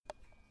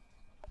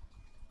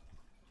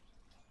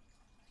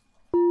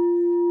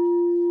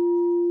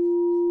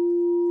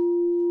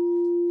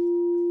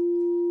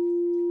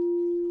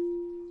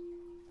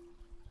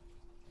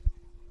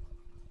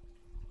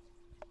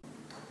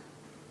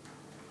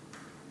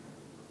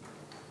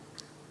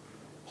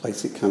Please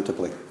sit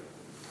comfortably.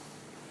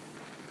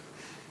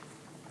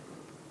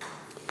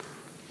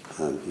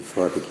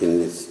 Before I begin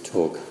this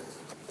talk,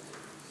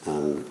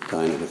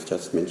 Diana was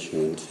just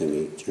mentioning to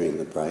me during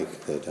the break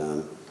that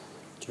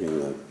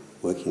during the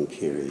working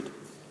period,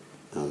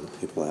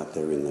 people out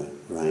there in the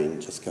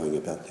rain just going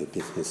about their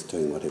business,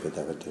 doing whatever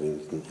they were doing,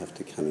 didn't have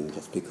to come in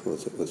just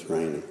because it was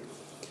raining.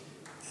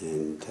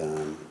 And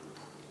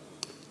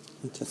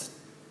just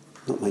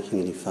not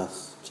making any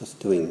fuss, just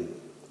doing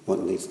what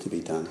needs to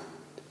be done.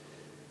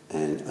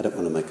 And I don't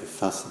want to make a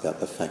fuss about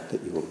the fact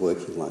that you were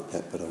working like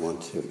that, but I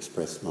want to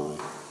express my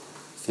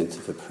sense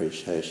of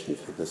appreciation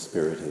for the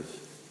spirit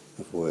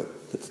of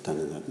work that's done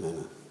in that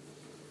manner.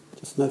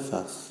 Just no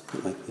fuss,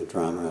 not making a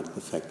drama out of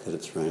the fact that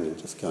it's raining,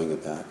 just going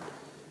about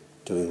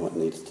doing what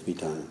needs to be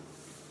done.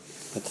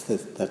 That's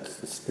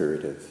the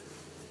spirit of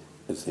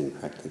Zen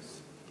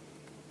practice.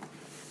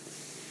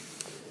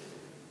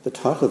 The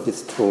title of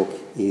this talk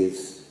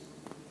is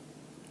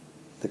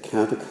The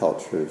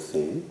Counterculture of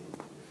Zen,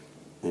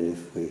 and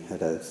if we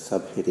had a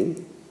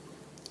subheading,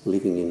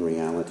 Living in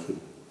Reality.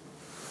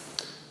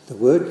 The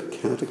word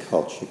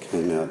counterculture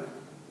came out,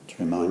 to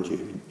remind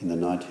you, in the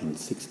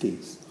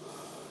 1960s,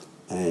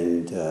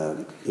 and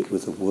it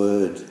was a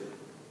word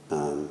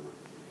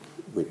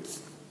which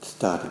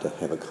started to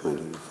have a kind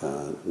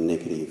of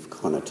negative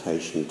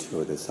connotation to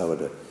it, as though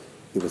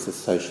it was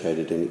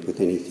associated with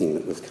anything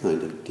that was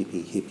kind of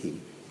dippy hippy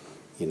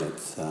in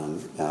its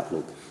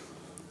outlook,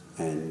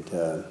 and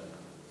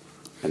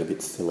a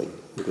bit silly,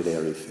 a bit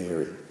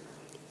airy-fairy.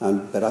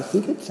 But I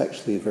think it's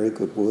actually a very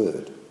good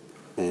word,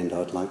 and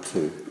I'd like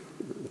to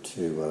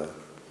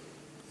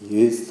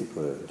use the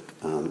word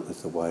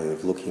as a way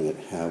of looking at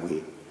how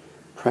we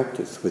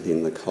practice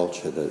within the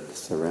culture that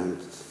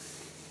surrounds us.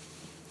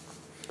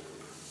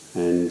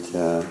 And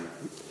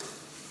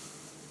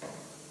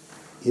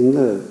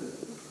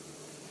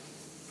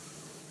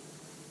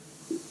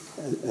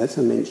as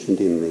I mentioned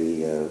in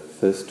the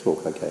first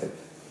talk I gave,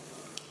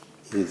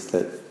 is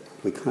that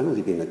we kind of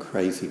live in a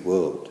crazy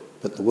world,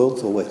 but the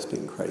world's always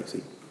been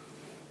crazy.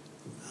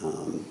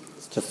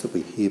 It's just that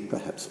we hear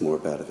perhaps more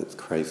about its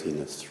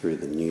craziness through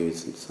the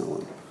news and so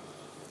on,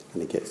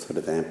 and it gets sort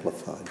of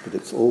amplified, but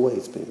it's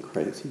always been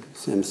crazy.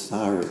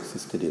 Samsara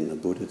existed in the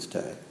Buddha's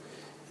day,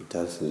 it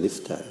does in this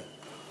day,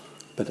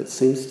 but it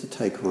seems to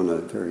take on a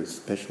very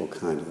special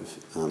kind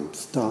of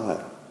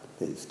style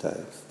these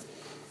days.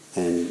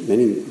 And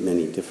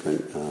many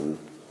different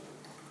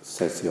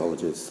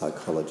sociologists,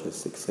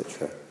 psychologists,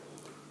 etc.,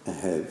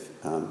 have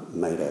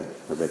made a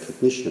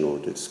recognition or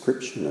a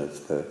description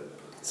of the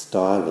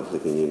style of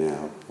living in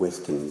our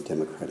Western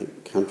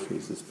democratic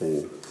countries as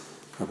being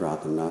a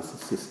rather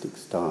narcissistic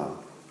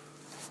style.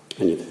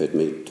 And you've heard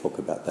me talk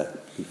about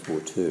that before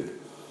too.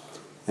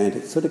 And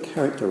it's sort of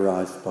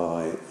characterised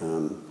by,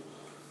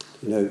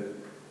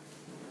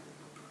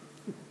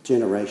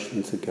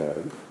 generations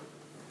ago,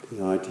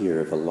 the idea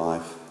of a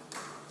life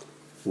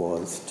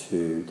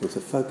there's a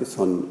focus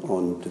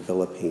on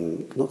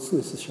developing, not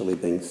necessarily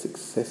being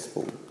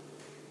successful,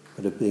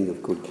 but of being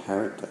of good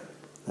character.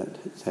 That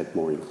has had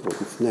more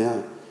importance.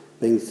 Now,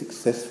 being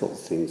successful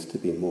seems to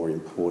be more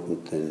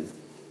important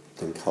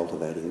than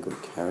cultivating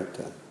good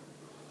character.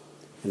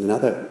 And in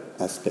other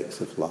aspects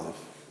of life,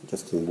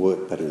 just in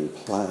work but in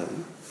play,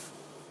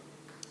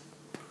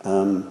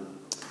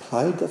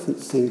 play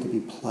doesn't seem to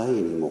be play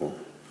anymore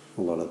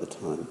a lot of the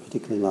time,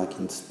 particularly like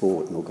in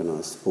sport and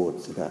organised sport.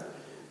 It's about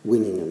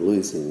winning and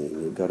losing,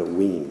 and you've got to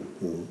win.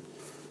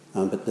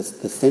 But the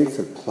sense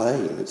of play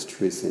in its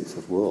true sense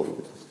of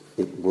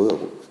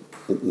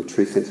in the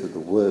true sense of the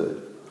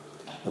word,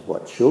 of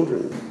what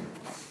children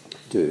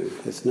do,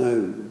 there's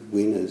no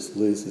winners,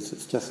 losers.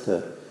 It's just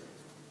a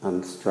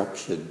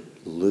unstructured,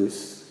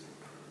 loose,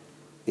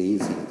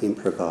 easy,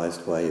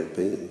 improvised way of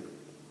being.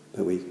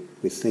 But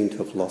we seem to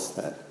have lost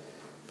that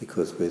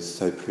because we're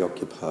so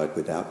preoccupied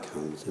with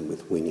outcomes and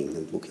with winning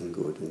and looking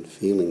good and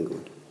feeling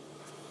good.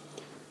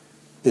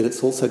 And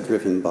it's also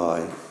driven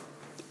by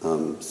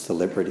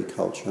celebrity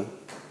culture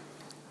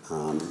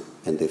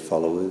and their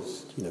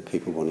followers,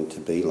 people wanting to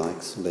be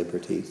like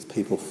celebrities,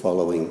 people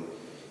following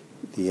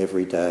the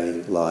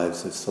everyday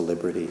lives of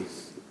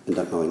celebrities and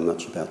not knowing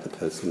much about the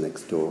person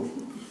next door.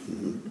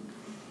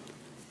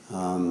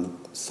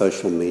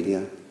 Social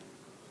media,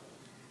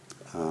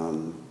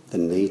 the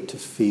need to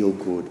feel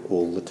good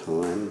all the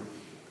time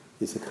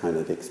is a kind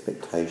of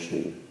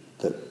expectation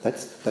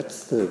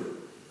that's the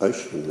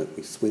ocean that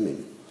we swim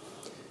in.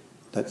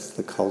 That's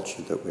the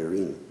culture that we're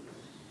in.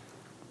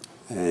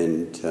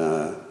 And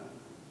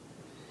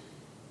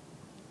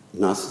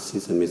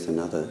narcissism is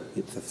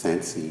it's a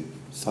fancy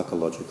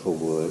psychological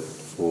word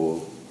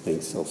for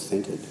being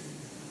self-centred,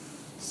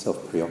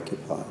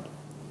 self-preoccupied.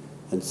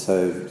 And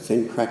so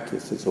Zen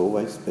practice has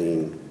always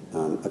been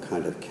a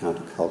kind of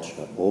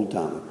counterculture. All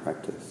Dharma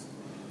practice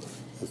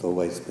has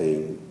always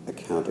been a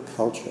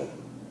counterculture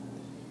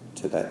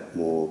to that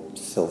more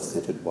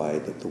self-centred way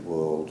that the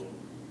world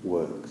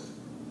works.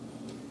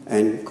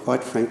 And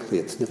quite frankly,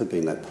 it's never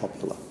been that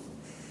popular.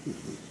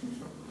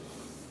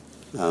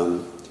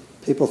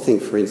 People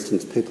think, for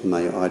instance, people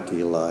may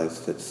idealise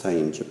that, say,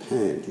 in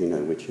Japan,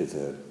 which is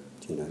a,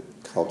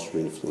 culture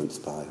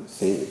influenced by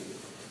Zen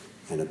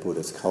and a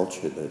Buddhist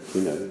culture, that,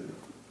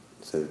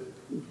 it's a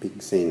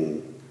big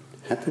Zen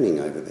happening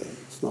over there.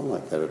 It's not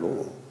like that at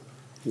all.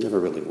 It never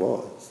really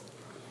was.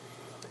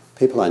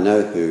 People I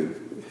know who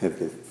have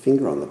their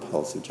finger on the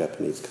pulse of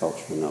Japanese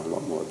culture and know a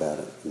lot more about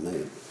it than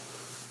me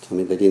tell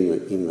me that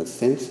in the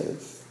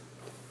census,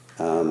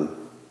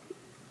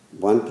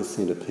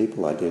 1% of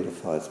people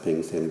identify as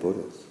being Zen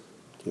Buddhists,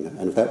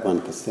 and of that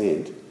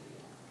 1%,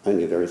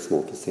 only a very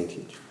small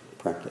percentage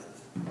practice.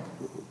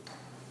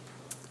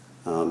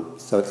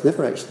 So it's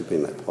never actually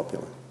been that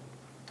popular.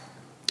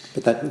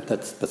 But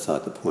that's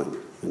beside the point.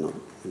 We're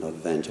not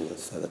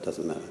evangelists, so that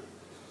doesn't matter.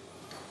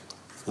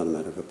 It's not a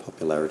matter of a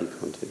popularity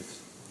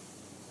contest.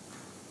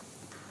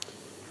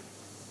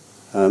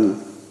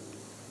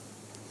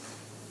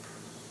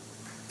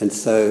 And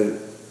so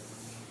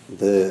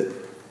the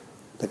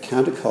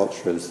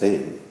counterculture of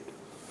Zen,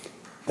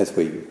 as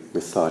we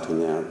recite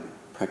in our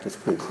practice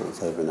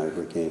principles over and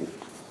over again,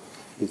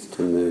 is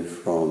to move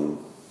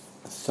from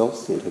a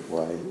self-centred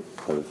way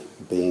of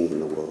being in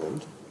the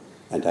world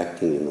and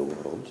acting in the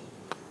world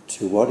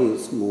to what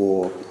is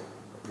more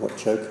what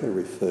Joko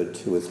referred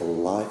to as a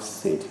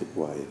life-centred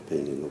way of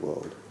being in the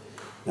world.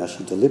 Now,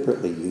 she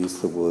deliberately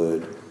used the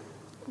word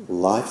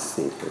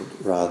life-centred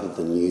rather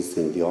than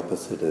using the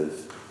opposite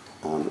of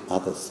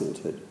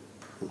other-centred,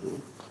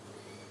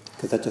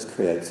 because that just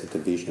creates a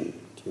division,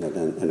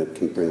 and it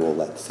can bring all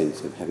that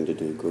sense of having to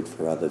do good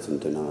for others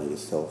and deny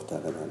yourself,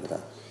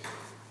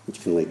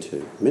 which can lead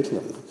to mental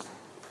illness.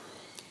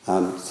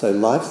 So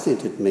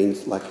life-centred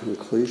means like an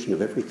inclusion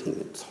of everything.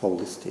 It's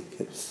holistic,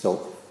 it's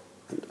self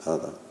and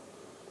other.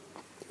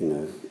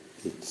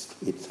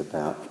 It's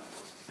about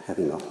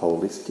having a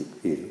holistic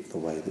view of the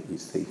way that you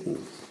see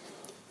things,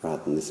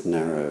 rather than this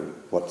narrow,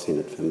 what's in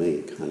it for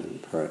me kind of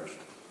approach.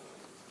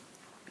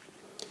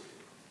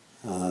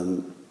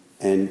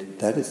 And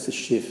that is the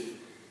shift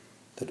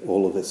that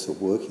all of us are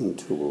working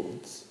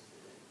towards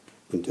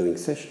in doing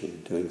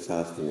session, doing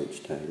zazen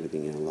each day,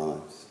 living our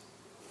lives.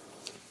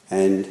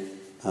 And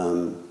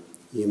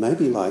you may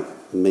be like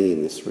me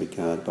in this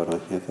regard, but I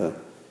have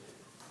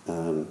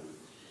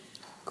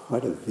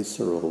quite a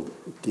visceral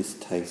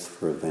distaste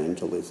for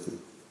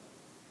evangelism.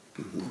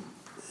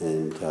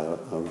 And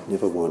I would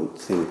never want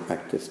Zen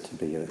practice to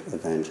be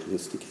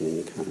evangelistic in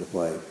any kind of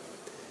way.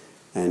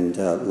 And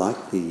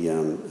like the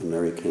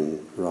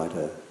American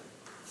writer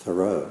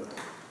Thoreau,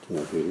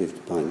 who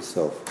lived by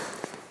himself,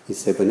 he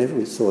said whenever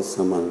he saw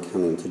someone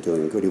coming to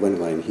doing good, he went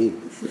away and hid,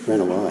 ran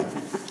away,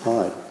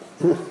 hide.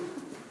 I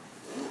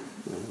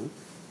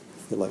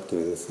feel like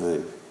doing the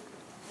same.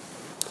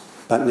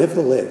 But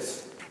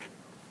nevertheless,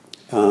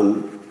 our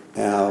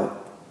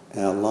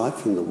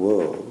life in the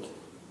world,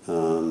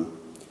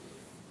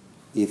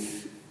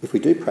 if we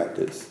do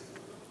practice,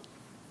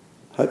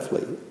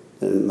 hopefully,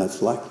 and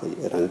most likely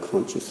it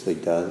unconsciously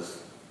does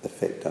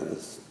affect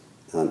others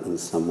in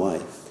some way.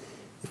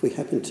 If we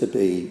happen to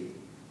be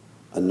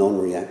a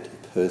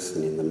non-reactive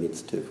person in the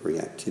midst of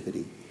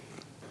reactivity,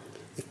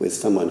 if we're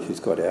someone who's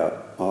got our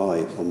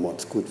eye on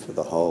what's good for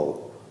the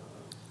whole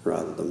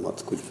rather than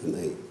what's good for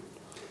me.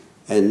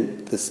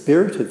 And the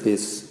spirit of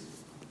this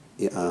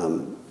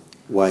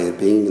way of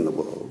being in the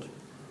world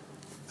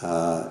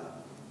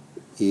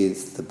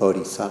is the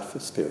bodhisattva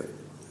spirit,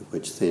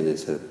 which then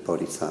is a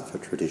bodhisattva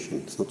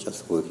tradition. It's not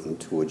just working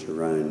towards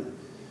your own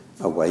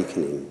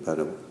awakening, but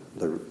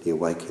the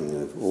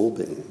awakening of all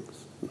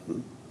beings.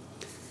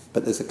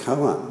 But there's a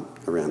koan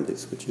around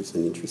this, which is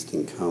an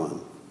interesting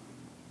koan.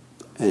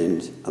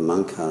 And a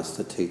monk asked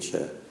the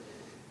teacher,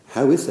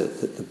 how is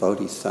it that the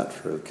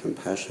bodhisattva of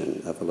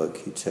compassion,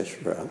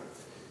 Avalokiteshvara,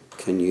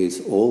 can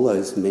use all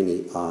those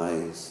many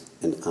eyes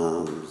and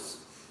arms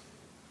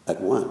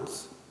at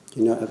once? Do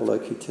you know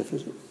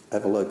Avalokiteshvara?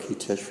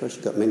 Avalokiteshvara,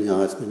 she's got many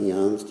eyes, many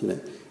arms,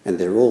 and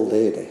they're all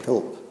there to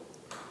help.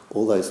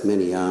 All those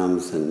many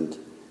arms and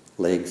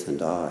legs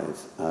and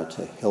eyes are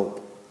to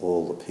help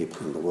all the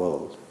people in the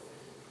world.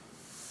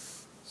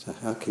 So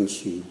how can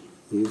she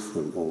use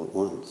them all at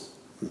once?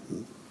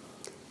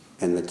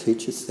 And the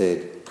teacher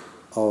said,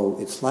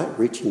 it's like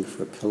reaching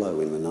for a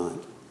pillow in the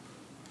night.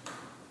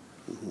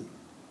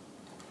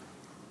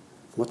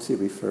 What's he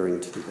referring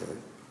to there?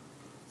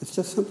 It's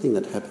just something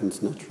that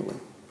happens naturally.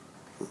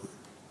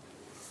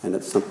 And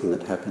it's something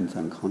that happens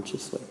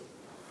unconsciously.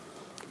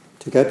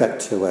 To go back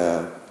to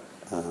our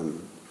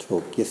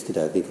talk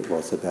yesterday, I think it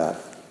was,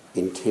 about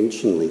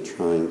intentionally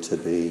trying to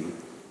be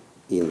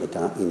in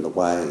the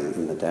way,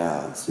 in the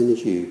Tao. As soon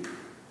as you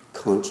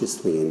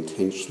consciously,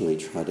 intentionally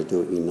try to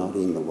do it, you're not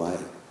in the way.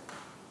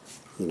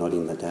 You're not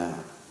in the Tao.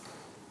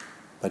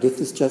 But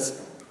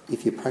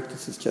if your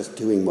practice is just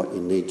doing what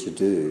you need to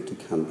do to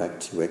come back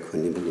to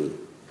equanimity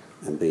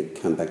and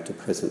come back to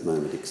present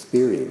moment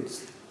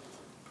experience,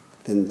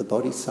 then the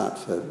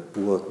bodhisattva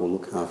work will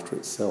look after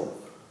itself.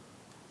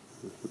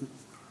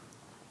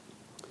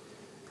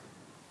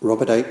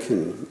 Robert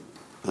Aitken,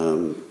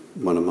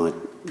 one of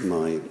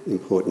my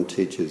important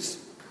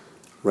teachers,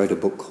 wrote a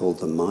book called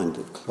The Mind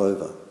of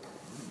Clover.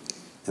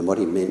 And what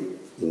he meant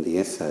in the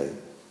essay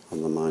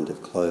on the mind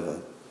of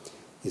Clover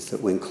is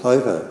that when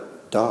clover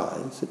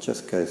dies, it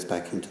just goes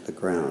back into the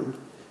ground,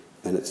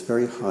 and it's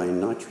very high in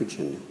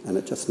nitrogen, and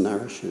it just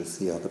nourishes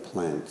the other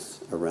plants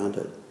around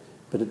it.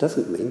 But it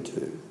doesn't mean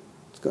to.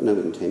 It's got no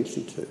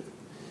intention to.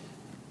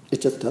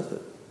 It just does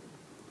it.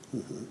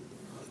 Mm-hmm.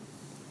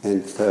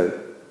 And so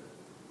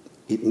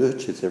it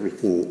nurtures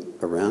everything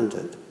around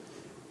it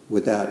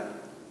without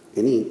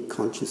any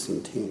conscious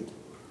intent.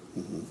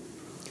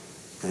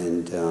 Mm-hmm.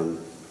 And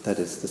that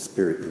is the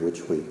spirit in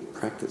which we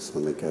practice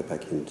when we go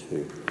back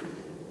into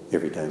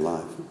everyday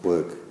life,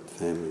 work,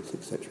 families,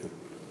 etc.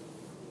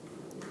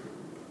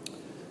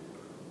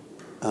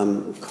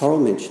 Coral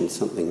mentioned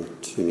something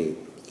to me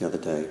the other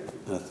day,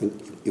 and I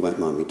think you won't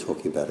mind me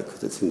talking about it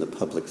because it's in the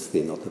public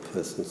sphere, not the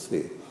personal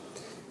sphere.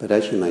 But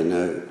as you may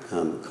know,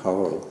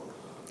 Coral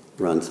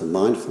runs a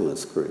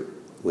mindfulness group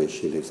where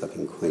she lives up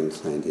in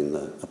Queensland in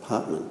the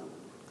apartment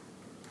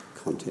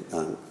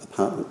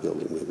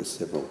building where there's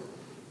several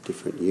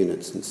different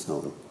units and so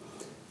on.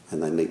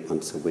 And they meet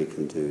once a week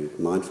and do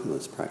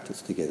mindfulness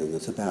practice together. And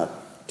there's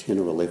about 10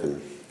 or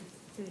 11...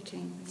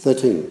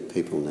 13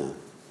 people now.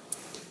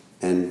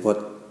 And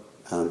what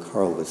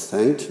Coral was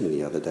saying to me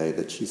the other day,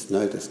 that she's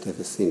noticed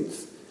ever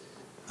since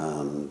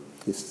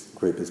this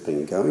group has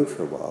been going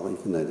for a while,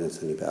 even though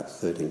there's only about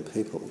 13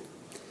 people,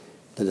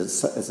 that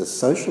as a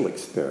social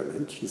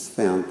experiment, she's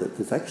found that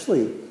there's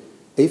actually,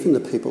 even the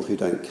people who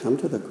don't come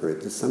to the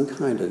group, there's some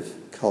kind of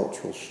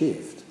cultural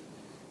shift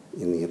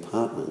in the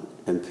apartment,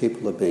 and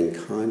people are being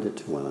kinder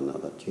to one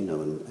another,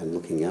 and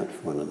looking out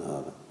for one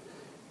another,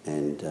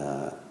 and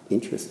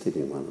interested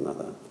in one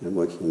another, and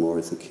working more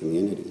as a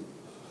community.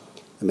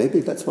 And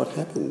maybe that's what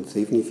happens,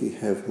 even if you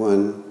have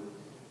one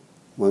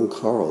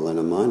Coral and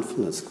a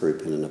mindfulness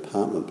group in an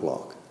apartment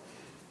block,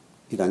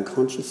 it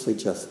unconsciously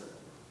just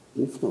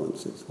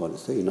influences what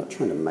it's there. You're not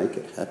trying to make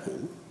it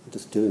happen, you're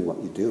just doing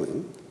what you're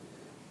doing,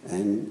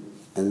 and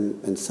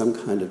some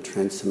kind of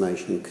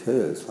transformation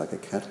occurs like a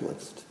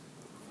catalyst.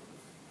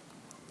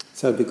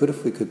 So it'd be good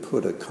if we could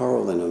put a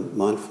Coral and a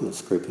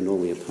mindfulness group in all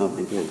the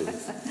apartment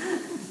buildings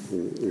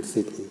in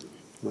Sydney.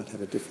 It might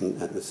have a different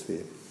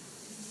atmosphere.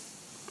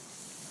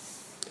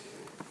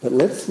 But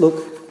let's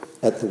look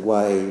at the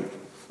way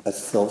a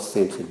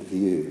self-centred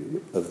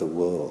view of the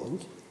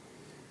world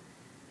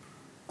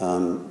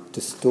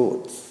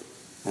distorts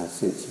our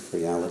sense of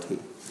reality.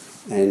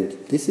 And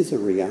this is a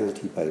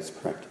reality-based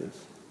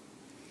practice.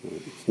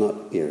 It's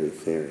not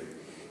airy-fairy.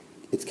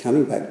 It's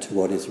coming back to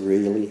what is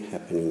really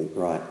happening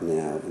right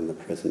now in the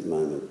present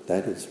moment.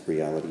 That is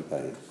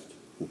reality-based.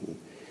 Mm-hmm.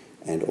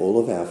 And all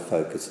of our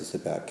focus is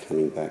about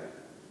coming back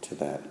to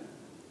that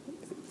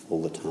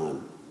all the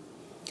time.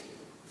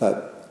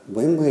 But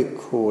when we're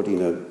caught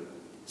in a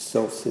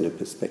self-centred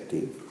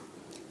perspective,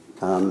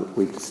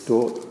 we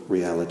distort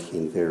reality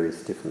in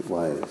various different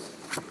ways.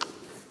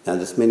 Now,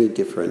 there's many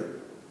different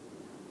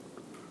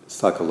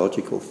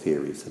psychological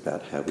theories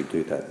about how we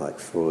do that, like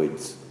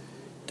Freud's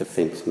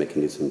defence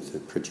mechanisms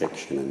of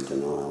projection and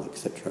denial,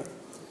 etc.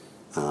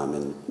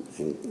 And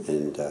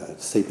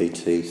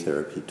CBT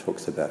therapy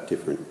talks about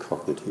different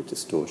cognitive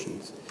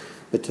distortions.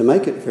 But to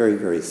make it very,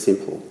 very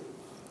simple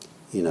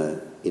in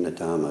a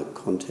Dharma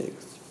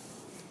context,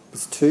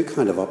 there's two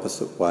kind of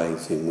opposite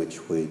ways in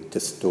which we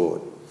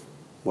distort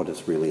what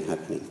is really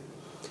happening.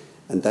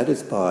 And that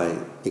is by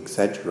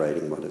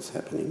exaggerating what is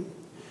happening,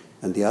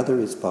 and the other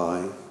is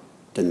by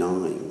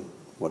denying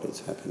what is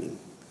happening.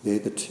 They're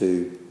the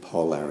two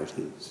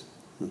polarities.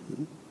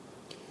 Mm-hmm.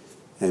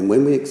 And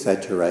when we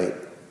exaggerate,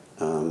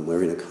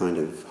 we're in a kind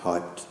of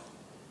hyped,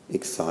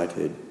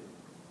 excited,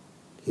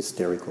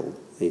 hysterical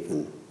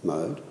even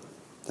mode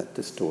that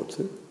distorts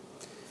it.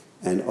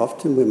 And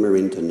often when we're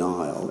in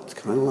denial, it's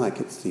kind of like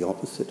it's the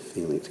opposite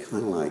feeling. It's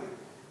kind of like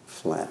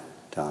flat,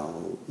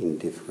 dull,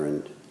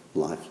 indifferent,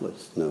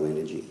 lifeless, no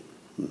energy.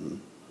 Mm-hmm.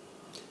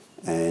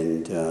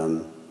 And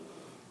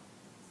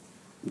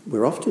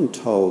we're often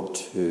told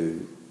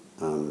to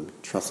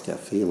trust our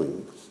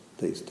feelings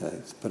these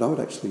days, but I would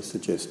actually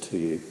suggest to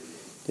you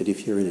that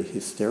if you're in a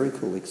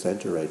hysterical,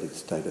 exaggerated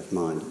state of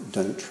mind,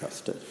 don't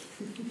trust it.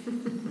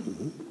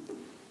 Mm-hmm.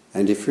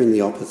 And if you're in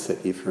the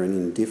opposite, if you're an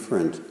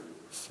indifferent,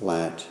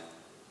 flat,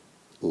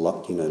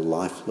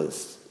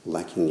 lifeless,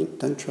 lacking in,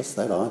 don't trust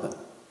that either.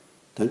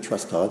 Don't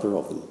trust either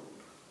of them.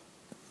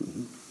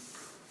 Mm-hmm.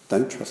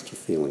 Don't trust your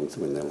feelings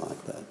when they're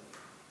like that,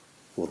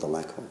 or the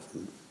lack of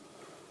them.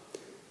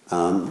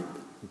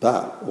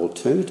 But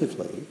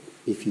alternatively,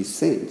 if you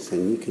sense,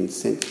 and you can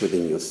sense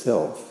within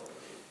yourself,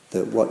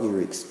 that what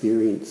you're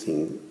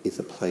experiencing is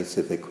a place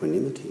of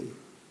equanimity,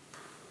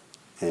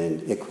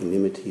 and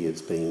equanimity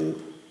is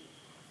being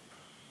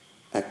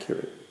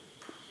accurate,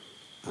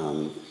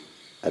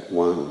 at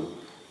one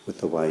with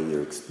the way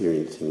you're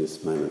experiencing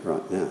this moment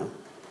right now,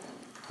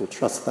 well,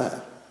 trust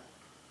that.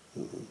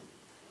 Mm-hmm.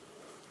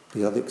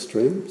 The other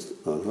extremes,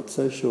 I'm not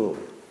so sure.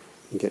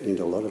 You get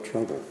into a lot of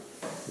trouble.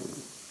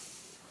 Mm-hmm.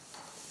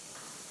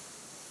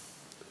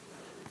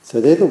 So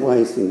they're the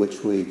ways in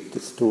which we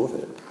distort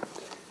it.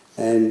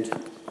 And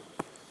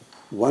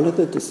one of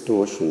the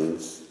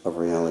distortions of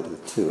reality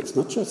too, it's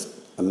not just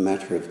a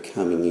matter of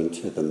coming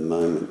into the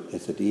moment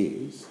as it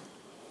is,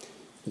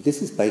 but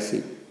this is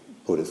basic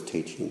Buddhist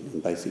teaching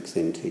and basic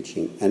Zen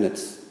teaching, and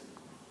it's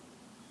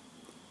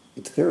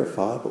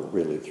verifiable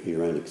really through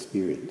your own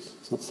experience.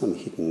 It's not some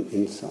hidden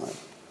insight.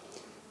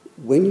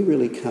 When you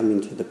really come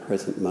into the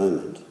present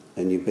moment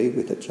and you be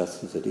with it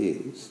just as it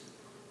is,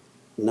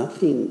 no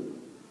thing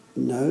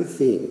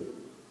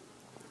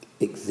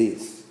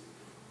exists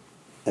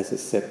as a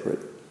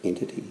separate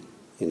entity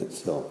in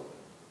itself.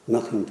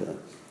 Nothing does.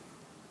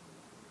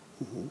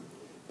 Mm-hmm.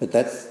 But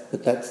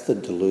that's the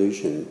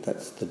delusion.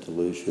 That's the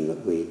delusion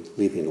that we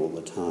live in all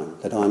the time.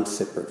 That I'm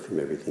separate from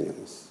everything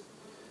else.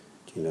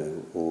 Do you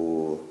know?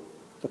 Or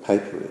the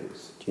paper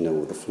is. Do you know?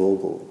 Or the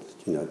floorboards.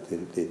 Do you know?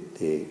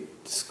 They're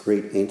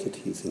discrete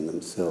entities in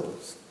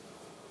themselves.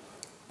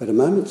 But a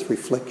moment's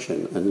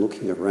reflection and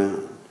looking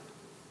around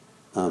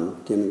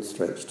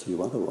demonstrates to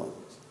you otherwise.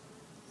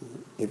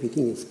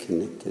 Everything is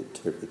connected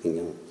to everything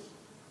else.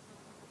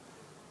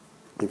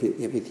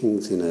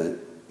 Everything's in an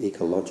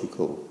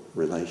ecological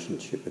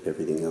relationship with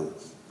everything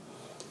else.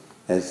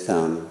 As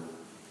Thich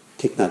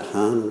Nhat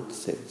Hanh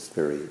says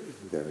very,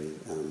 very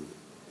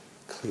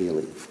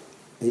clearly,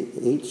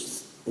 each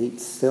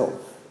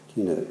self,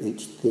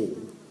 each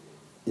thing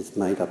is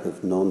made up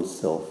of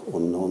non-self or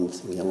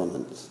non-thing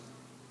elements.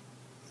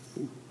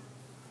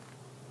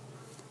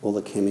 All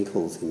the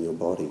chemicals in your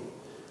body,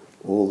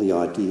 all the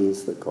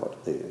ideas that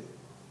got there,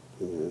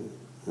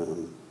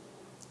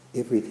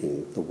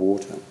 everything, the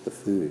water, the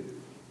food,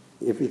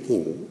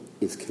 everything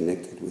is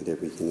connected with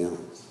everything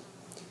else.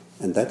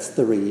 And that's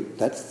the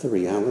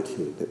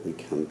reality that we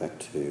come back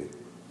to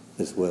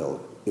as well,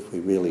 if we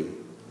really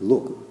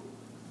look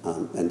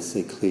and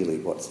see clearly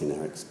what's in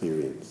our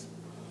experience.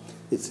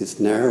 It's this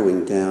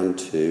narrowing down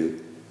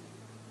to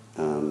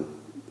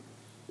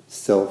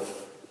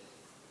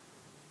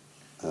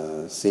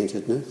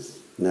self-centeredness,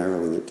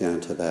 narrowing it down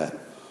to that.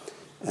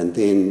 And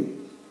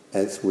then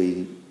as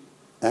we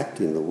act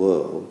in the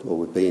world, or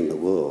we be in the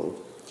world,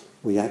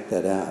 we act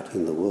that out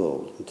in the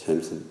world in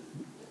terms of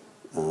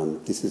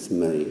this is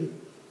me,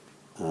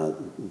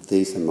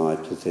 these are my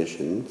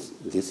possessions,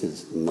 this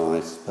is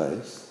my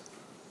space,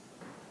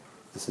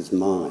 this is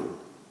mine,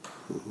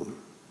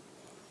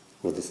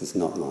 or this is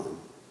not mine.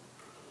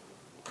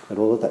 But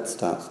all of that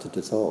starts to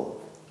dissolve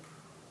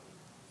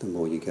the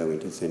more you go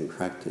into Zen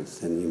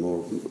practice and the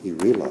more you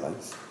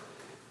realise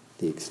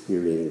the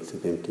experience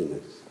of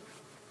emptiness.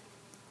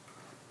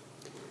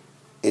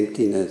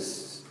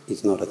 Emptiness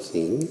is not a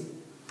thing.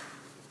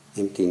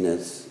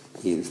 Emptiness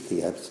is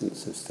the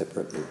absence of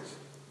separateness.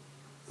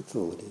 That's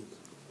all it is.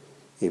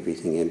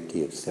 Everything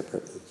empty of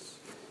separateness.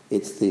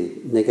 It's the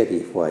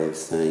negative way of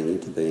saying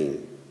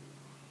interbeing.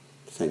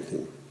 Same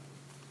thing.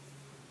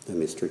 No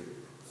mystery.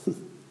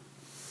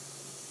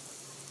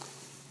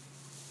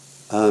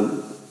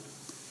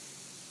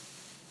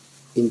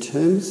 In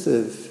terms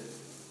of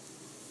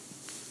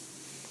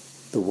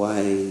the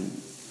way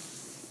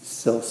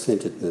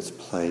self-centeredness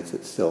plays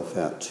itself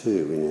out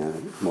too in our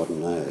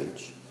modern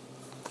age,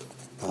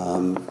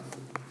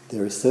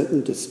 there are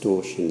certain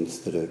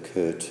distortions that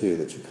occur too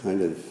that are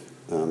kind of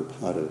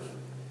part of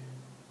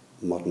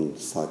modern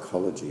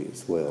psychology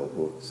as well,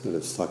 or sort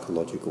of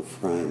psychological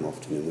frame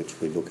often in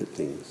which we look at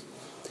things.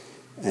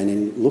 And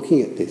in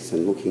looking at this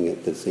and looking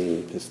at the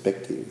Zen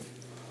perspective,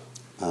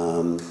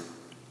 I'm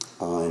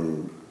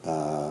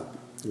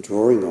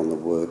drawing on the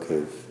work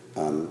of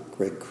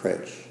Greg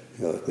Kretsch,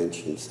 who I've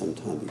mentioned some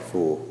time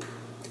before,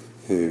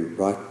 who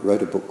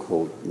wrote a book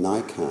called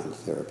Naikan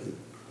Therapy,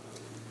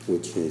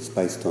 which is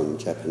based on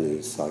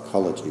Japanese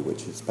psychology,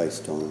 which is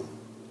based on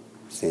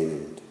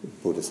Zen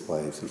and Buddhist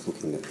ways of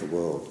looking at the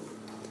world.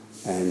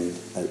 And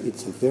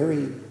it's a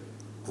very,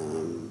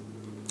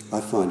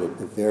 I find it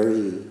a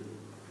very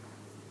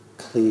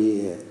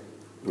clear,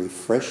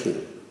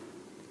 refreshing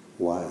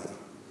way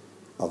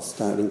of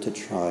starting to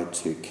try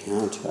to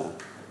counter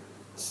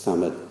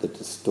some of the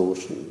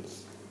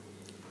distortions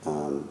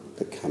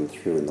that come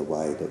through in the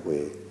way that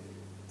we're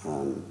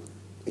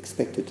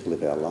expected to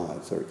live our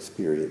lives or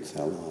experience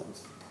our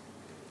lives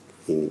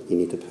in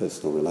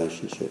interpersonal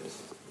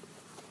relationships.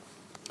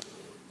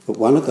 But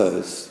one of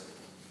those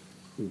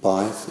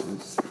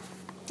biases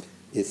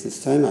is there's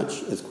so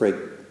much, as Greg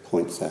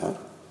points out,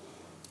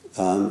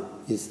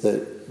 is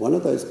that one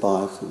of those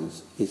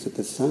biases is that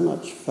there's so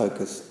much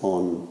focus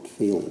on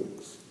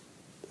feelings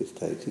these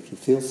days. If you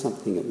feel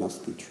something, it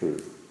must be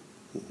true.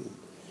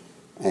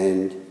 Mm-hmm.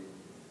 And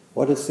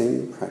what a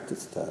Zen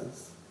practice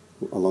does,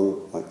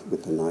 along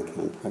with the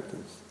Naikan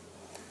practice,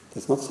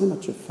 there's not so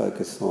much a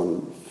focus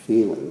on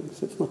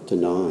feelings. It's not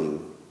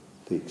denying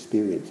the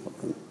experience of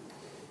them,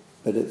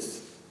 but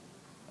it's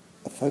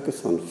a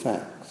focus on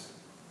facts.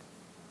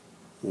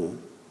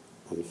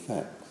 On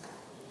facts.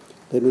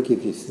 Let me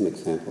give you some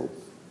examples.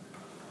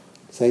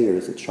 Say you're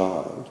as a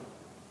child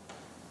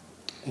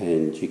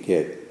and you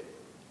get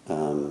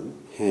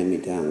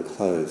hand-me-down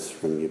clothes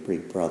from your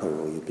big brother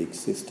or your big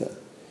sister,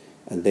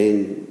 and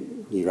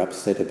then you're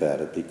upset about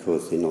it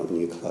because they're not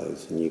new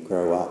clothes, and you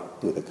grow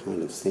up with a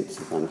kind of sense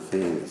of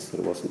unfairness that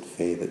it wasn't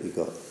fair that you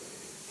got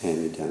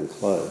hand-me-down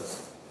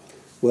clothes.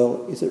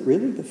 Well, is it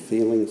really the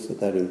feelings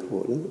that are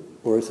important,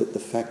 or is it the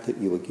fact that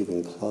you were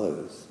given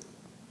clothes?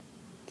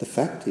 The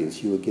fact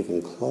is you were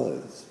given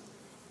clothes.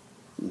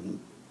 Mm-hmm.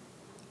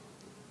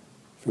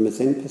 From a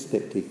Zen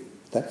perspective,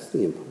 that's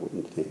the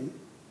important thing.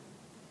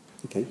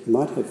 Okay, you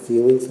might have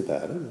feelings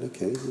about it,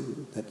 okay,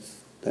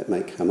 that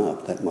may come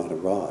up, that might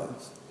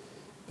arise,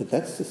 but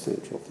that's the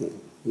central thing.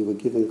 You were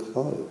given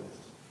clothes.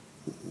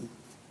 Mm-hmm.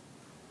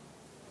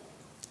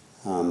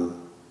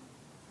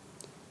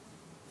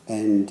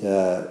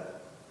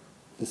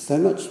 There's so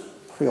much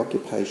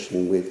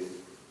preoccupation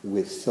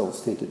with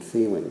self-centred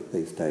feeling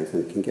these days,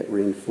 and it can get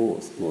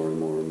reinforced more and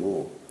more and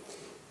more.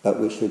 But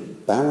we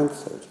should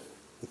balance it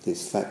with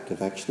this fact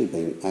of actually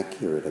being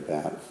accurate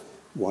about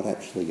what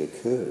actually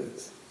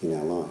occurs in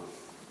our life.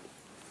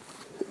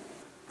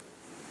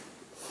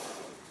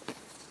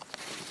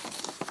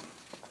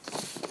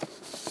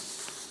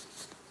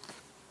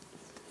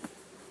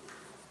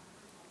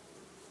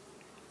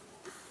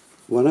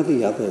 One of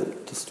the other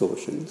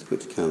distortions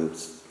which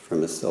comes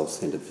from a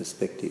self-centred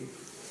perspective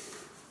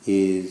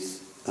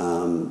is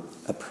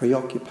a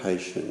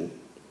preoccupation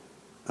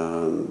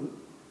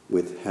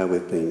with how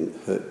we've been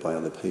hurt by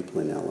other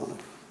people in our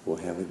life, or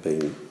how we've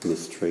been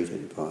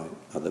mistreated by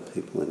other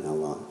people in our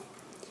life.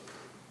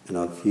 And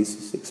I've used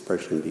this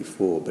expression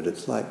before, but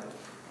it's like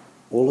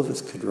all of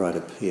us could write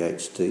a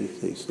PhD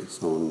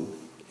thesis on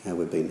how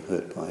we've been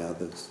hurt by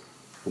others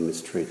or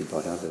mistreated by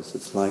others.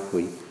 It's like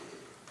we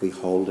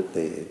hold it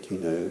there,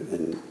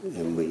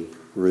 and we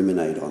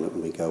ruminate on it,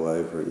 and we go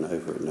over it and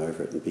over it and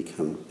over it, and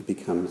it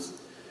becomes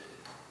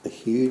a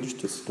huge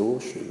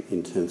distortion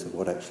in terms of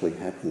what actually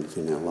happens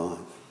in our life.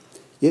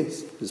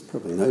 Yes, there's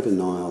probably no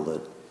denial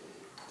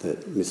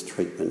that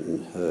mistreatment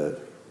and hurt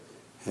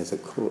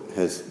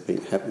has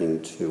been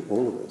happening to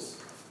all of us.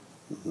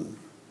 Mm-hmm.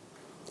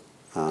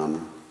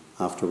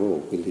 After all,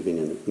 we live in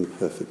an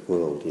imperfect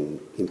world, in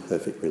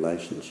imperfect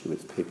relationship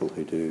with people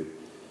who do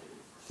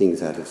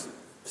things out of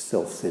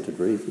self-centred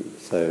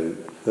reasons. So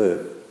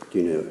hurt,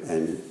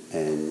 and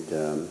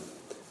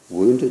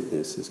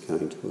woundedness is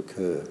going to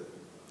occur.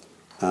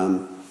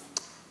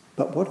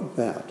 But what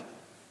about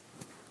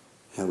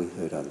how we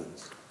hurt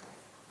others?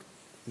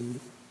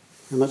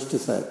 How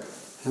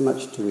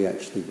much do we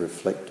actually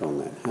reflect on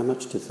that? How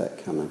much does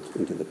that come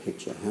into the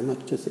picture? How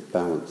much does it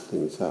balance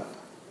things up?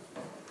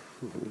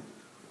 Mm-hmm.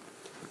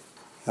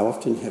 How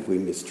often have we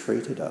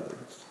mistreated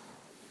others?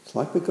 It's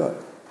kind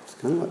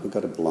of like we've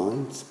got a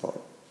blind spot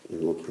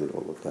in looking at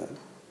all of that.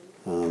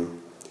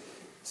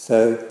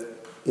 So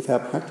if our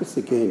practice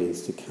again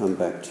is to come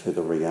back to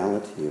the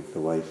reality of the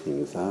way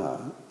things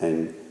are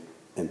and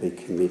be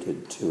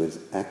committed to as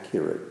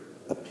accurate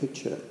a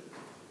picture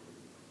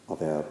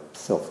of our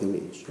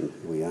self-image and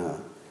who we are,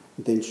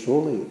 then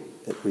surely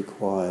it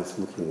requires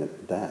looking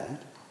at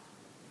that,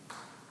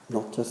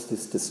 not just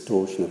this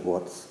distortion of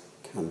what's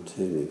come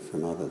to me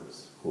from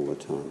others all the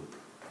time.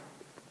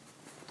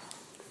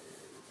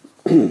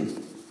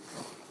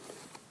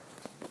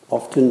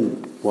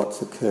 Often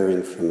what's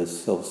occurring from a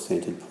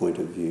self-centred point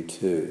of view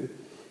too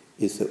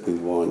is that we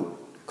want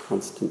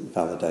constant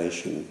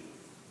validation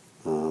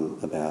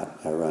about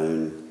our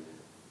own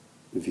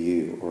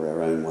view or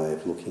our own way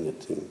of looking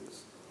at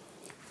things.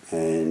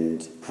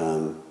 And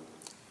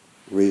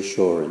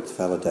reassurance,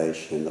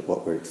 validation that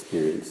what we're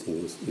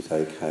experiencing is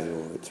okay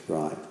or it's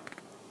right.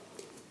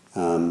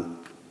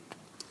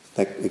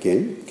 That,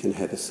 again, can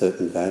have a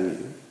certain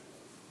value,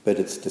 but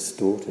it's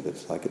distorted.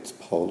 It's like it's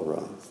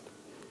polarised.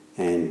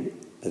 And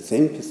a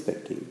Zen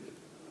perspective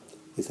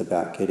is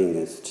about getting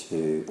us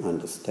to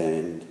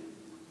understand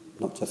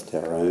not just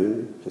our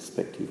own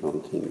perspective on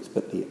things,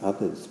 but the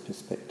other's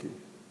perspective.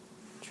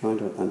 Trying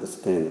to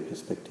understand the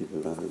perspective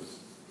of others,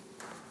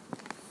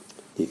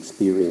 the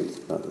experience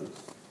of others.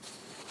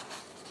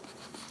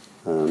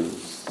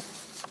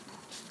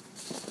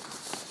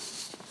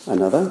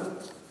 Another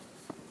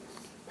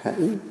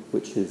pattern,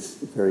 which is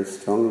very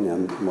strong in our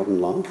modern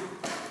life,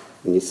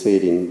 and you see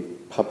it in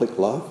public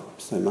life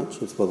so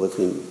much as well as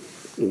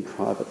in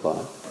private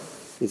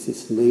life, is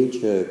this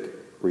knee-jerk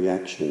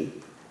reaction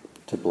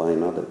to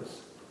blame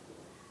others.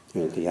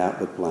 The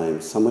outward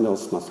blame. Someone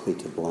else must be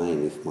to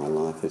blame if my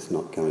life is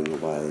not going the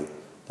way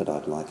that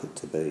I'd like it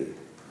to be.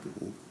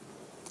 Mm-hmm.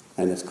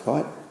 And it's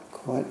quite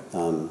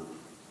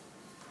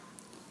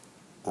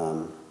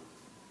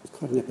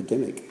an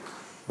epidemic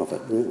of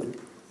it, really.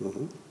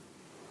 Mm-hmm.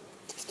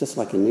 It's just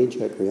like a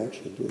knee-jerk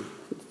reaction.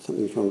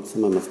 Something's wrong,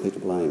 someone must be to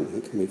blame.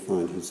 Who can we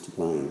find who's to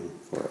blame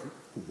for it?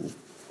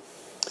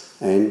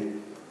 Mm-hmm.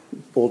 And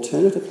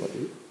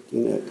alternatively,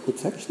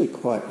 it's actually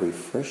quite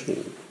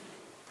refreshing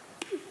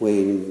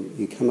when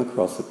you come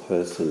across a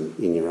person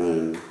in your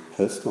own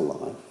personal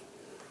life,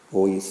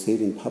 or you see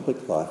it in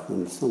public life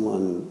when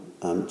someone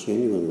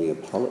genuinely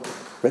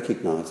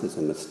recognises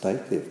a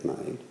mistake they've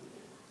made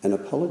and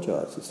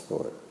apologises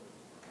for it.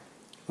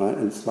 Right?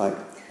 And it's like,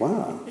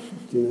 wow,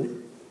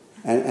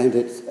 And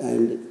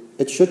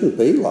it shouldn't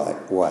be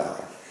like,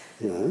 wow.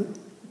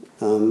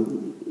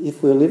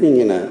 If we're living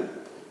in a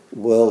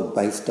world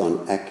based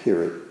on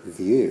accurate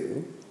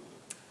view,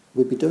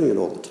 we'd be doing it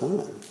all the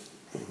time.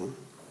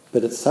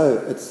 But it's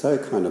so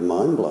kind of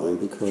mind-blowing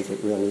because it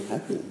really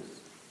happens.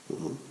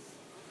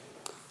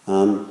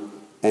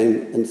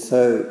 And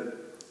so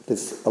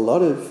there's a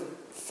lot of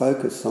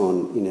focus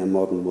on, in our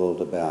modern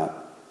world,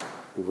 about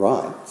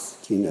rights,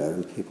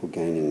 and people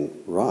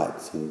gaining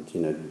rights in,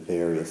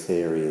 various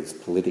areas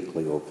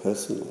politically or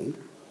personally.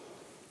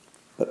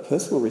 But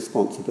personal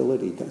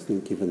responsibility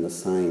doesn't give them the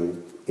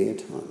same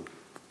airtime.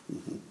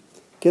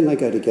 Again, they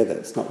go together.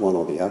 It's not one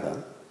or the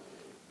other.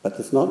 But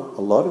there's not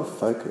a lot of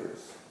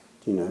focus,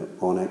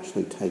 on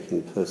actually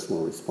taking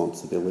personal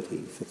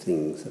responsibility for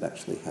things that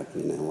actually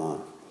happen in our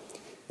life.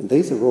 And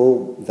these are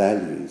all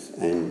values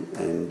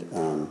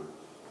and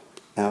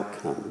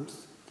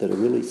outcomes that are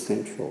really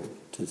central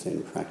to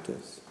Zen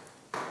practice.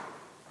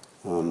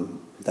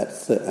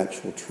 That's the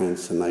actual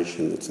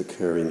transformation that's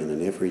occurring in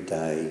an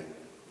everyday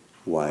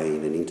way,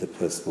 in an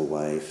interpersonal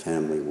way,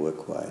 family,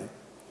 work way,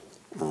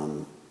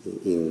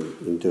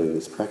 in doing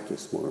this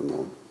practice more and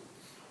more.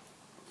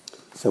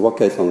 So what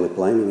goes on with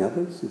blaming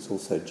others is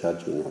also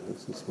judging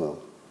others as well.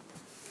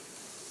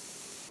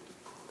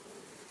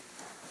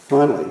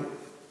 Finally,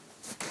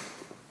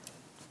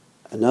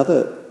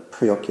 another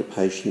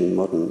preoccupation in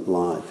modern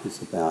life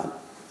is about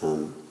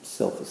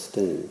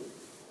self-esteem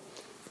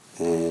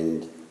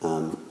and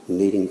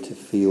needing to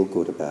feel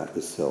good about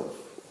yourself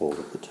all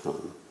of the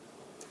time.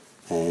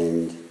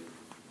 And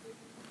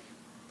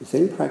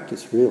Zen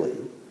practice really,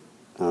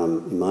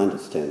 in my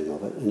understanding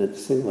of it, and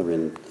it's similar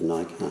in the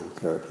Naikan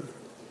therapy,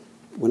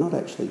 we're not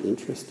actually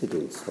interested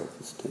in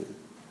self-esteem.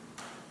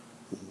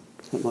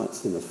 So it might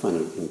seem a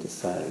funny thing to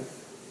say,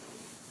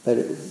 but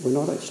we're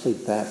not actually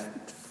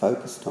that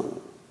focused on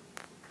it,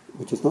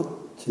 which is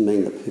not to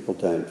mean that people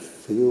don't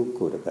feel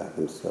good about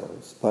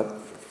themselves, but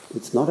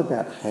it's not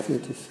about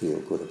having to feel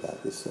good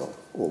about yourself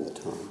all the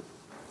time.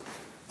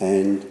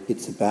 And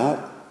it's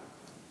about,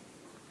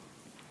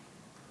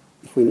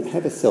 if we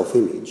have a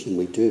self-image, and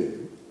we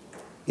do,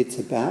 it's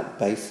about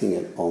basing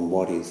it on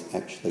what is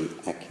actually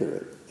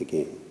accurate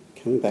again.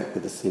 Coming back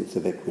with a sense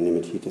of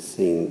equanimity to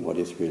seeing what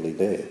is really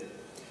there.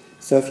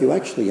 So if you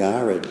actually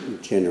are a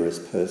generous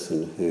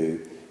person who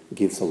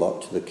gives a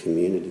lot to the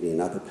community and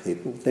other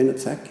people, then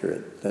it's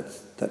accurate.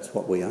 That's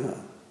what we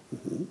are.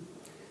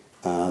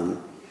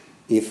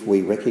 If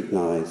we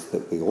recognise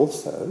that we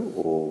also,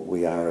 or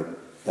we are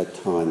at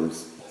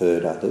times,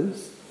 hurt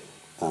others,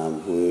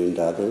 wound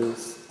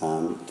others,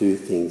 do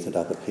things at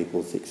other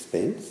people's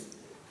expense,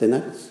 then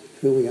that's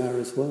who we are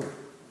as well.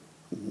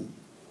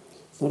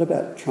 It's not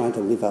about trying to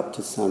live up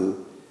to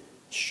some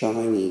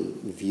shiny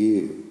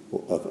view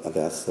of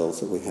ourselves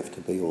that we have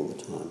to be all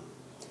the time.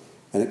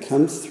 And it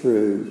comes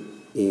through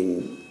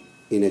in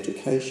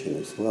education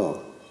as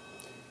well.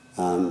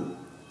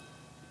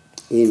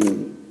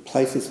 In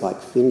places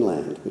like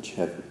Finland, which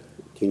have,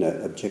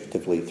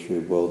 objectively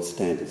through world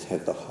standards,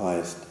 have the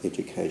highest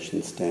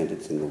education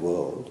standards in the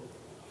world,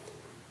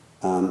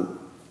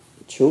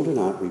 children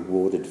aren't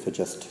rewarded for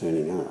just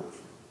turning up.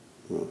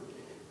 Right?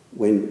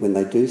 When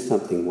they do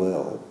something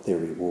well, they're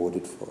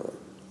rewarded for it.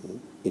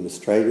 In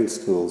Australian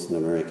schools and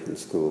American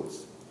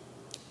schools,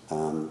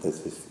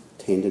 there's this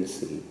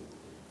tendency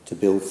to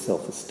build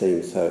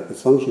self-esteem. So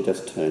as long as you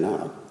just turn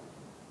up,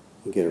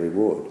 you get a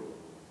reward.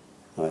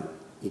 Right?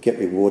 You get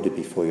rewarded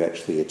before you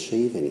actually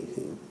achieve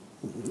anything.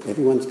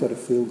 Everyone's got to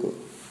feel good.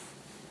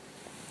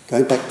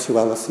 Going back to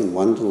Alice in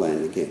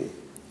Wonderland again,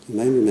 you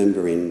may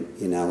remember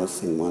in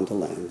Alice in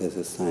Wonderland there's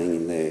a saying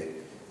in there,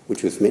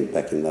 which was meant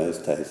back in those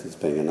days as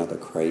being another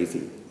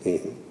crazy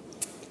thing,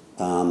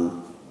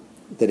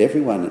 that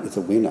everyone is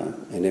a winner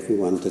and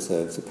everyone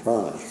deserves a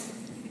prize.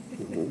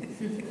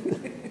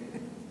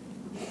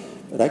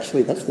 But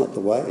actually that's not the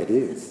way it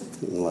is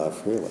in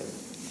life, really.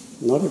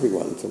 Not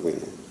everyone's a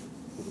winner.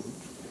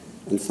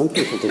 And some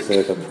people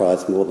deserve a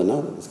prize more than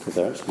others because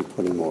they're actually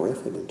putting more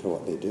effort into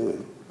what they're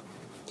doing.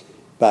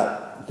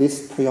 But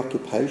this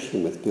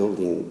preoccupation with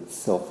building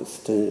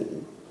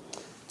self-esteem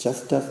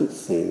just doesn't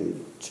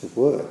seem to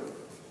work.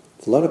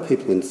 There's a lot of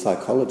people in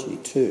psychology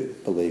too,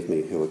 believe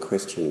me, who are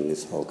questioning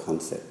this whole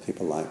concept.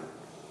 People like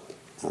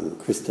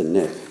Kristen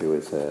Neff, who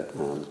is a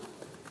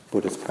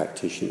Buddhist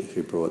practitioner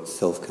who brought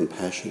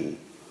self-compassion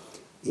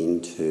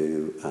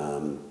into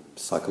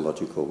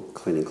psychological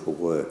clinical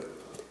work.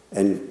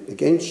 And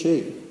again,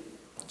 she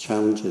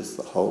challenges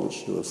the whole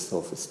issue of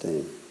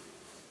self-esteem.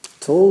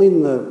 It's all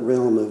in the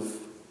realm of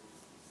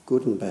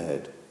good and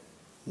bad.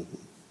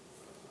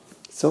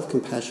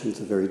 Self-compassion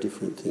is a very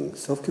different thing.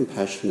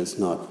 Self-compassion is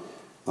not,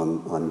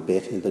 I'm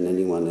better than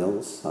anyone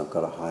else, I've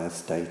got a higher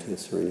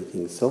status or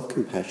anything.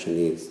 Self-compassion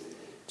is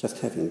just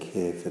having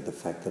care for the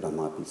fact that I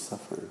might be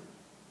suffering.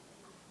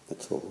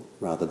 That's all,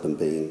 rather than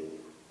being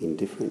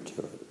indifferent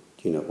to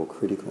it, or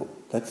critical.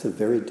 That's a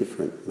very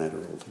different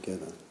matter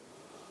altogether.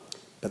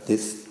 But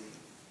this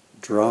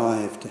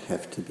drive to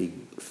have to be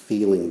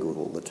feeling good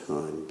all the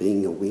time,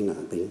 being a winner,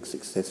 being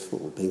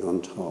successful, being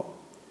on top,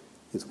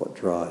 is what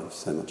drives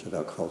so much of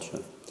our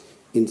culture.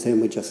 In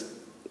Zen, we just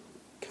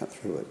cut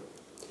through it.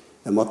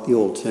 And what the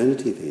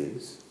alternative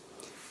is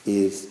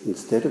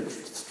instead of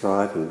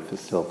striving for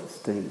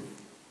self-esteem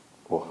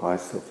or high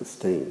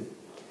self-esteem,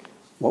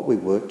 what we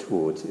work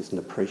towards is an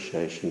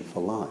appreciation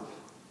for life.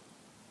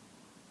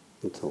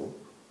 That's all.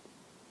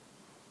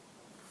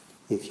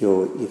 If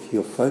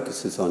your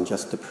focus is on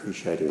just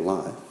appreciating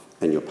life,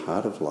 and you're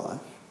part of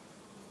life,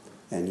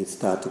 and you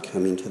start to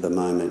come into the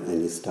moment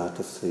and you start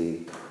to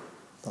see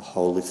the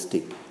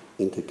holistic,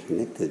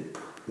 interconnected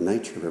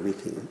nature of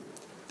everything,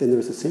 then there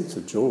is a sense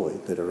of joy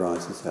that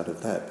arises out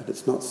of that, but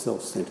it's not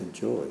self-centred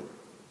joy.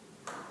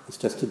 It's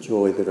just a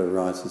joy that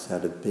arises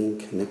out of being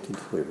connected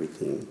to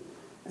everything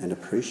and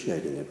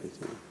appreciating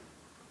everything.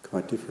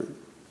 Quite different.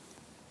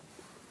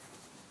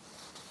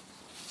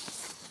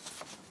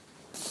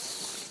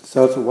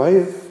 So as a way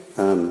of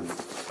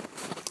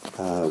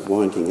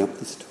winding up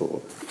this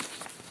talk,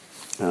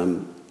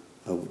 I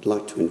would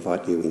like to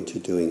invite you into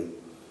doing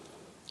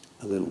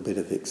a little bit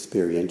of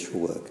experiential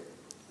work,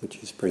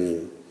 which is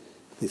bringing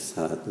this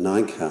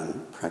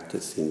Nine-Kan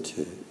practice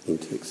into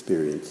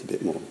experience a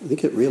bit more. I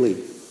think it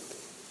really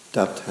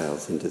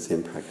dovetails into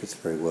Zen practice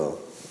very well.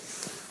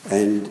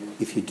 And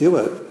if you do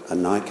a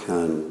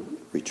Nine-Kan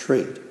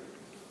retreat,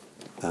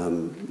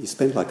 you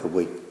spend like a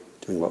week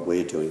doing what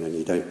we're doing, and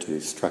you don't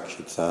do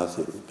structured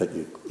zazen, but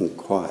you're in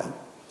quiet.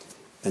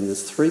 And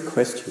there's 3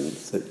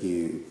 questions that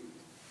you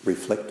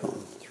reflect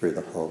on through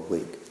the whole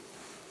week.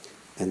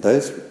 And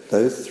those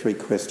 3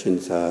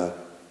 questions are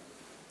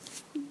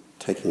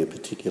taking a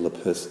particular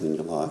person in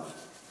your life,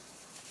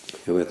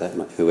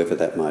 whoever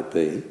that might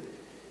be.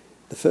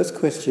 The first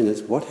question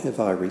is, what have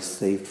I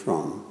received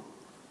from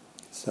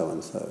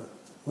so-and-so?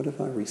 What have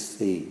I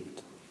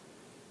received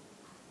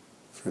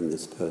from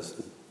this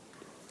person?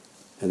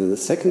 And then the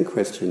second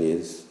question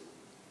is,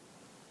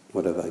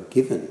 what have I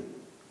given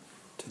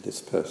to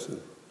this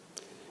person?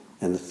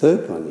 And the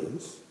third one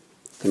is,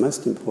 the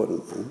most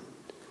important one,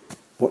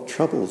 what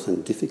troubles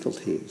and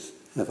difficulties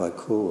have I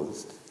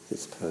caused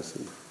this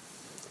person?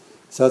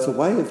 So as a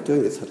way of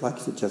doing this, I'd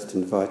like to just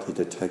invite you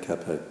to take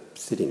up a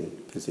sitting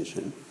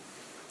position.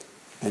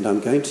 And I'm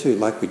going to,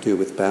 like we do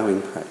with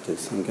bowing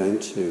practice, I'm going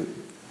to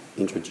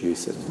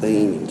introduce a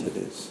theme into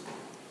this.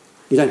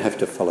 You don't have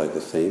to follow the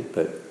theme,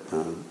 but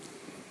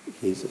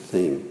here's a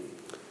theme.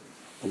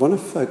 I want to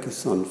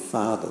focus on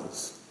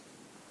fathers.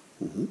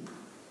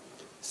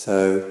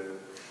 So,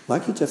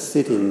 like you just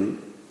sit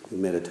in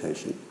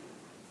meditation.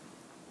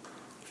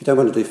 If you don't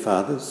want to do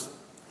fathers,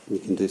 you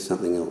can do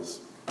something else.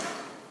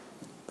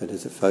 But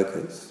as a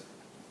focus,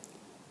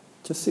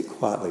 just sit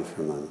quietly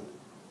for a moment.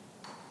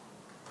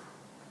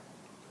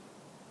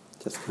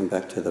 Just come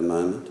back to the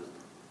moment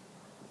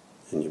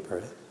and your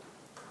breath.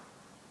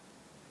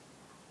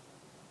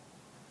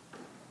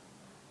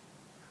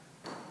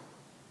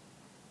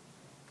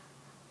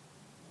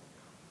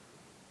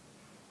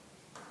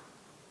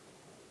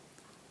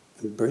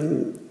 And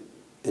bring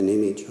an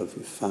image of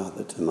your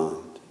father to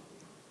mind.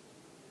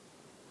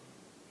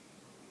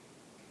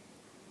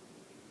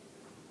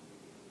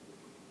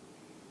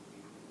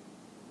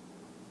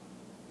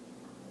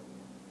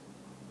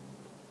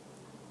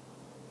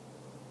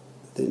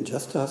 Then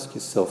just ask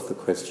yourself the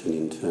question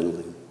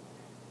internally,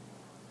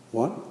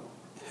 what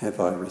have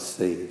I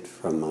received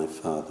from my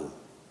father?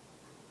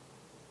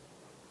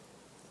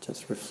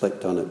 Just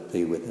reflect on it,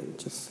 be with it,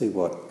 just see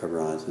what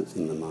arises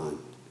in the mind.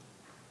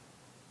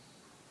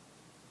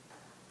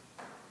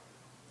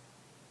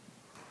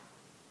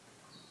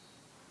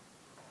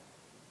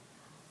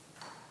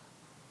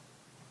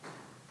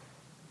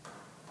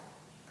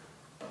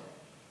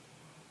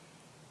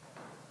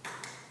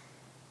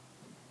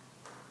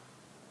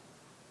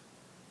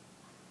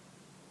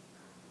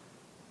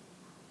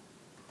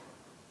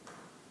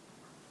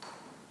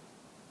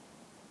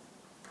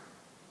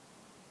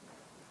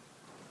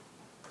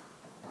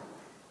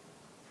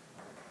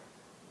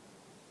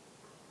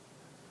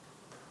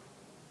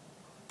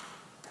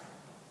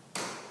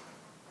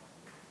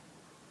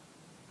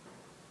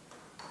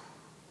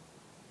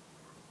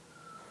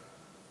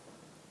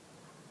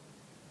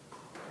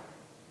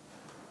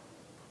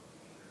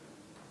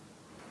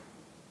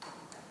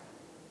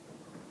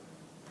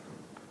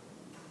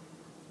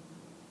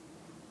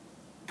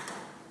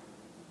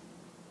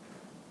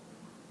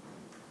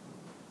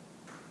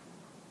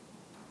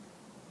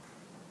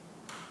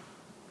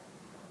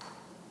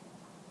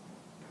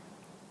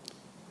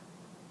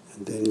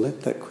 And then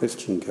let that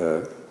question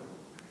go.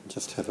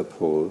 Just have a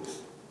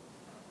pause.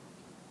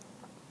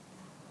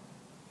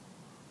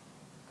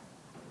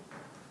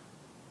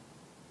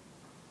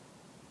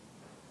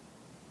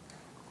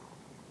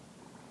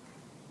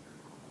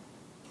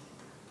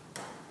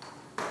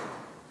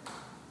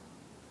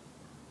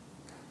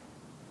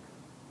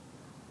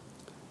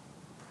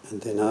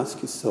 And then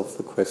ask yourself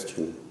the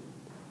question,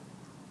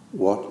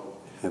 what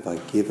have I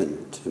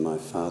given to my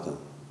father?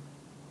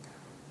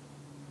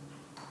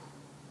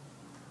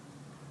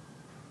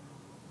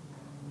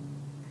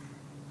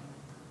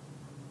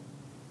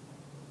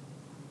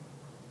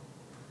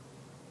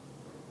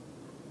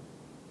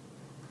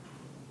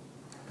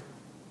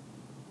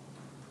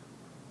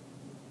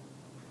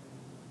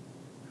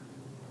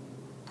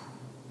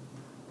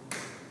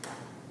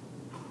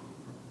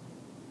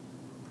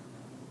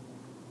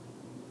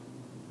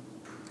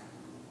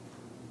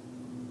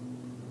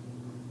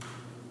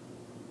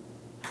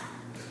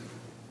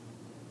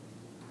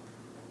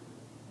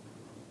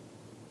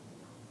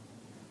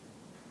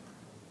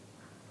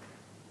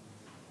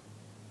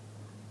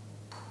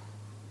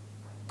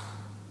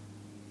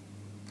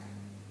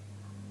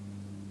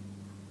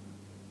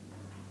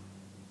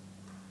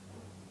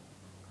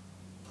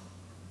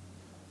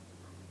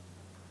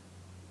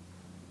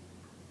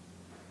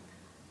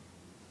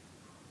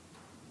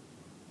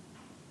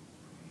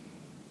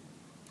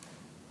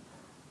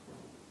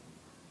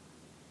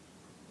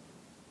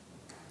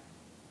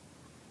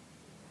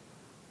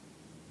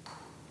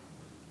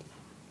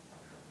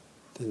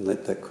 Then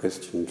let that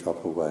question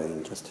drop away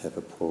and just have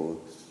a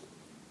pause.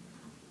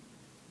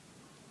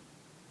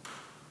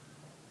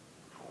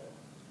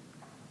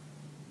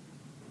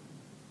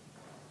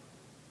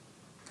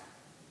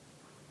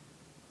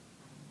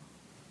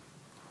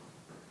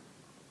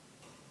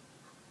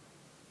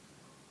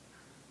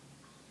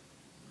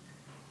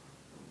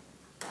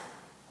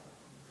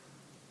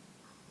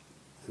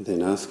 And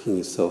then asking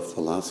yourself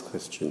the last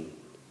question,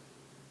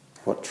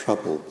 what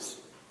troubles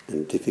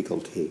and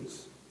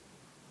difficulties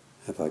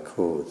have I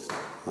caused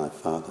my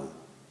Father?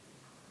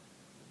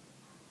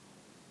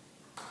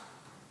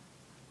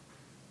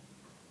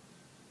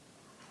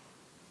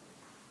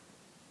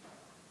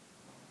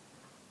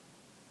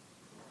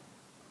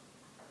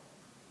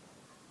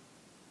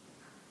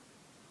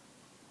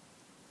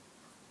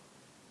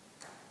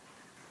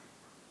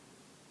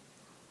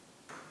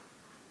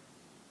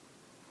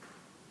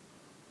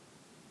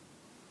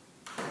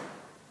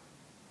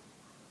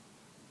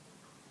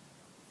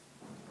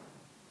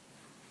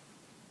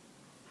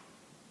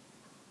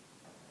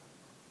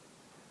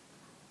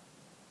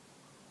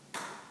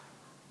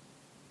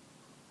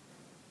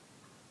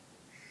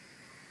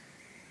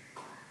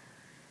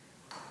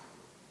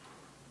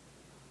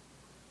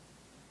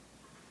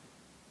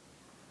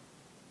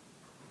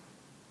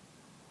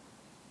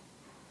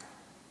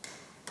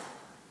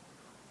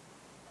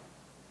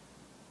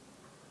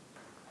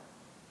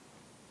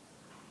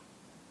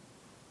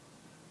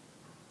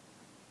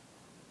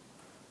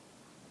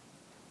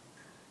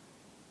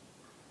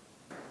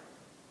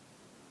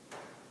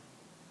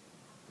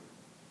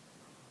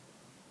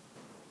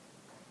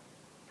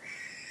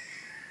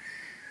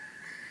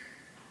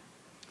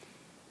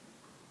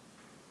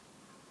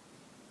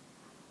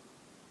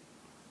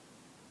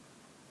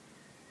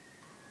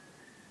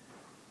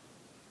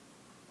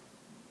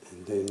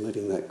 And then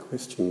letting that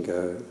question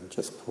go and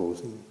just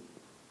pausing.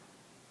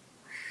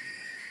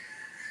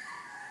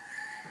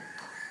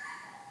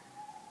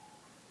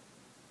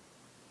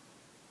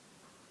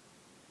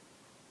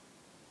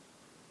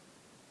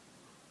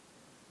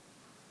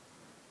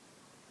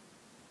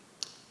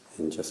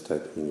 And just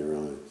opening your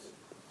eyes.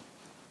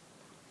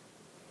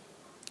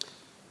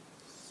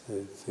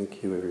 So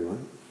thank you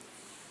everyone.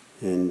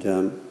 And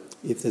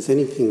if there's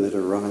anything that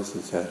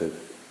arises out of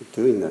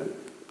doing that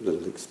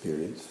little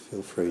experience,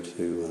 feel free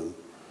to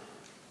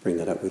bring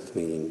that up with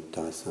me in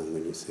Daisang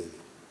when you see me.